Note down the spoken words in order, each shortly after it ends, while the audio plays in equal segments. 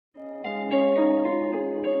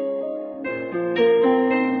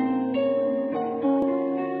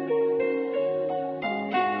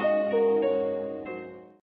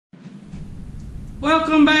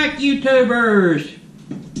YouTubers,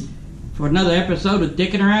 for another episode of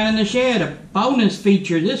Dickin' Around in the Shed, a bonus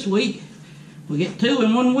feature this week. We get 2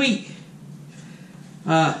 in 1 week.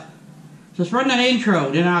 So let's run that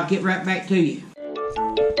intro, then I'll get right back to you.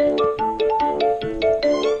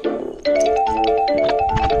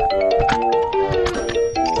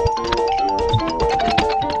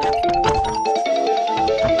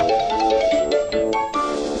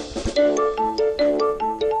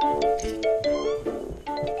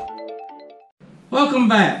 Welcome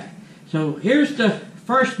back. So here's the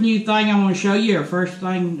first new thing I want to show you, or first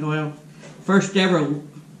ever,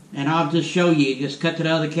 and I'll just show you. Just cut to the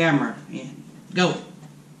other camera and go.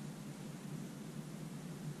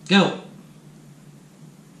 Go.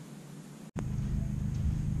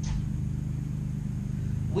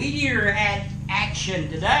 We are at action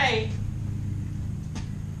today.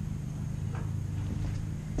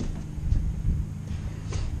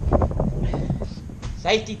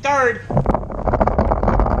 Safety third.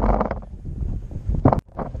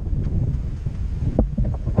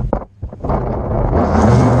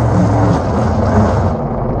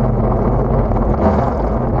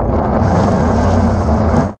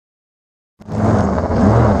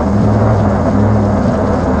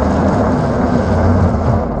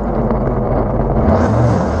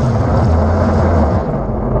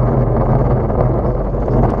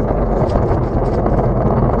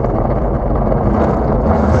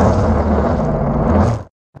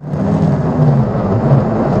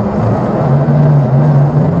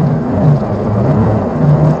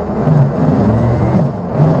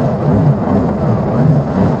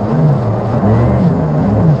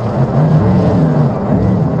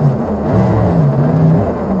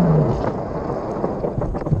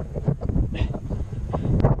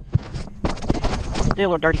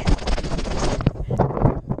 Still dirty.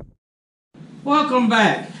 Welcome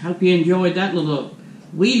back. Hope you enjoyed that little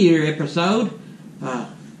weed eater episode. I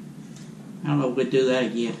don't know if we'll do that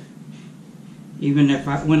again. Even if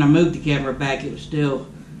when I moved the camera back, it was still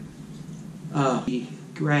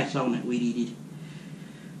grass on it. Weed eated.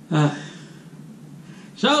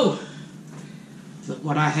 So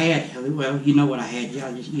what I had. Well, you know what I had. You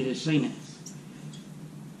just seen it.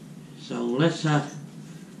 So let's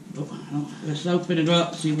open it up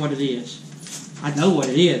and see what it is. I know what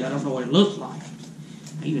it is. I don't know what it looks like.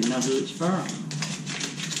 I even know who it's from.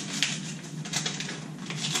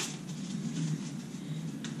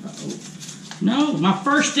 Uh-oh. No, my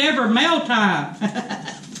first ever mail time.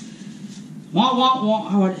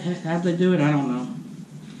 How'd they do it? I don't know.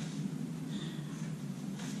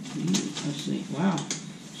 Let's see. Wow.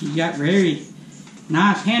 She's got very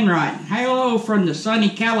nice handwriting. Hello from the sunny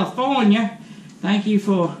California. Thank you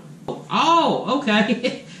for... Oh,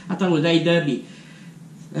 okay. I thought it was AW.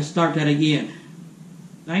 Let's start that again.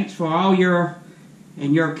 Thanks for all your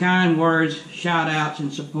kind words, shout-outs,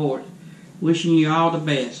 and support. Wishing you all the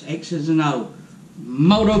best. X's and O.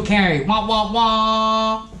 Moto carry. Wah, wah,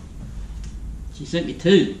 wah. She sent me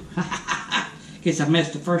 2. Guess I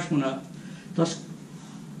messed the first one up. Let's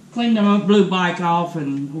clean the blue bike off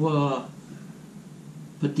and we'll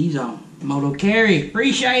put these on. Moto carry.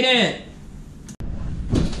 Appreciate it.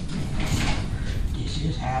 This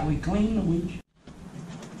is how we clean the winch.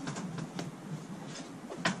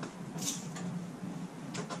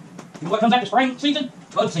 You know what comes after spring season?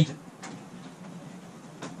 Bug season.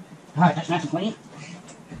 Alright, that's nice and clean.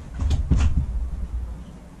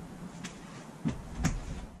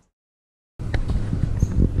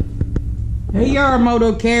 There you are,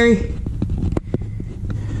 Moto Carry.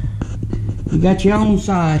 You got your own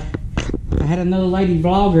side. I had another lady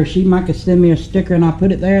vlogger. She might could send me a sticker and I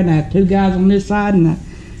put it there, and I have 2 guys on this side and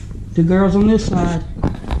 2 girls on this side.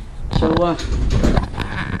 So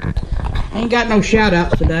ain't got no shout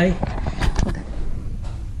outs today.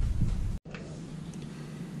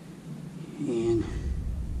 And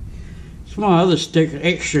some other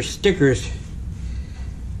extra stickers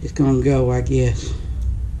is gonna go, I guess.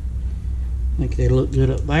 I think they look good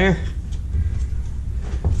up there.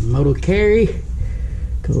 Moto Carry.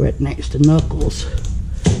 Go right next to Knuckles.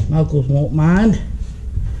 Knuckles won't mind.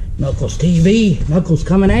 Knuckles TV. Knuckles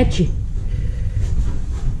coming at you.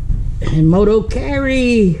 And Moto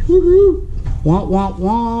Carry. Woohoo! Womp womp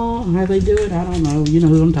womp. How they do it? I don't know. You know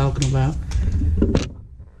who I'm talking about.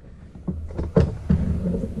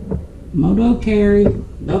 Moto Carry.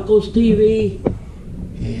 Knuckles TV.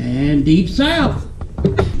 And Deep South.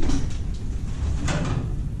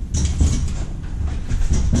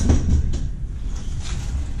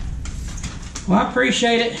 Well, I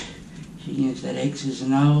appreciate it. She gets that X's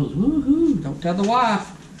and O's. Woohoo! Don't tell the wife.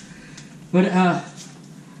 But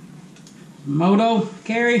Moto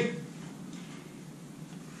Carry.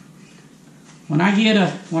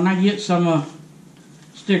 when I get some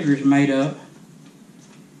stickers made up,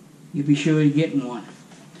 you'll be sure you're getting one.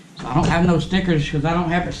 So I don't have no stickers because I don't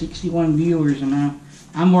have but 61 viewers, and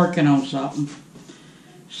I'm working on something.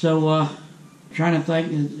 So trying to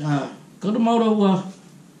think. Go to Moto.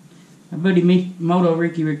 My buddy Moto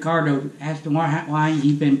Ricky Ricardo asked him why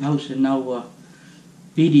he's been posting no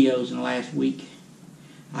videos in the last week.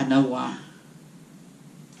 I know why.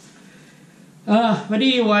 But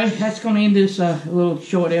anyway, that's going to end this little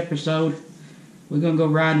short episode. We're going to go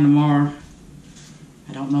riding tomorrow.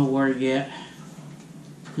 I don't know where yet.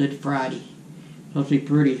 Good Friday. Supposed to be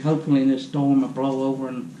pretty. Hopefully this storm will blow over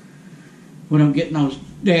and we don't get no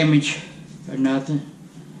damage or nothing.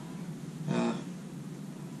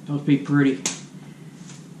 Supposed to be pretty.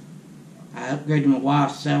 I upgraded my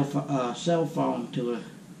wife's cell phone to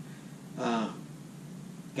a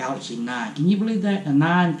Galaxy 9. Can you believe that? The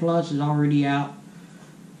 9 Plus is already out.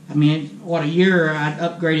 I mean, what, a year I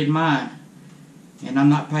upgraded mine. And I'm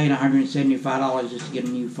not paying $175 just to get a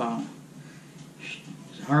new phone.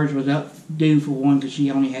 Hers was up due for one because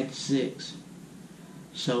she only had 6.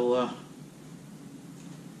 So,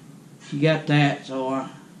 she got that. So,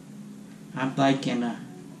 I'm thinking I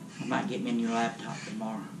might get me a new laptop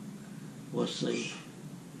tomorrow. We'll see.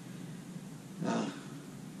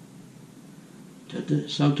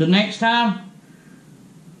 So till next time,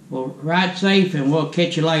 we'll ride safe and we'll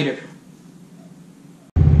catch you later.